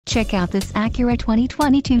Check out this Acura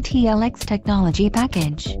 2022 TLX technology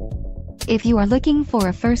package. If you are looking for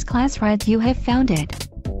a first-class ride, you have found it.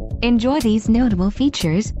 Enjoy these notable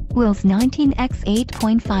features: wheels 19x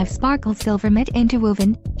 8.5 sparkle silver matte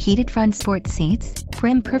interwoven, heated front sport seats,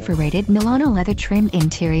 prim perforated Milano leather trim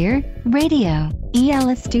interior, radio,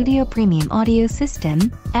 ELS Studio premium audio system,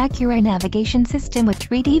 Acura navigation system with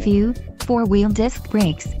 3D view, 4-wheel disc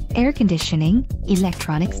brakes, air conditioning,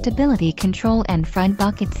 electronic stability control and front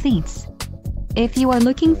bucket seats. If you are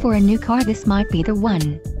looking for a new car, this might be the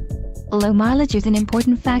one. Low mileage is an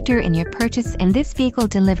important factor in your purchase, and this vehicle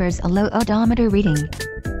delivers a low odometer reading.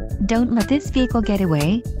 Don't let this vehicle get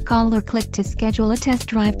away. Call or click to schedule a test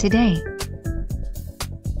drive today.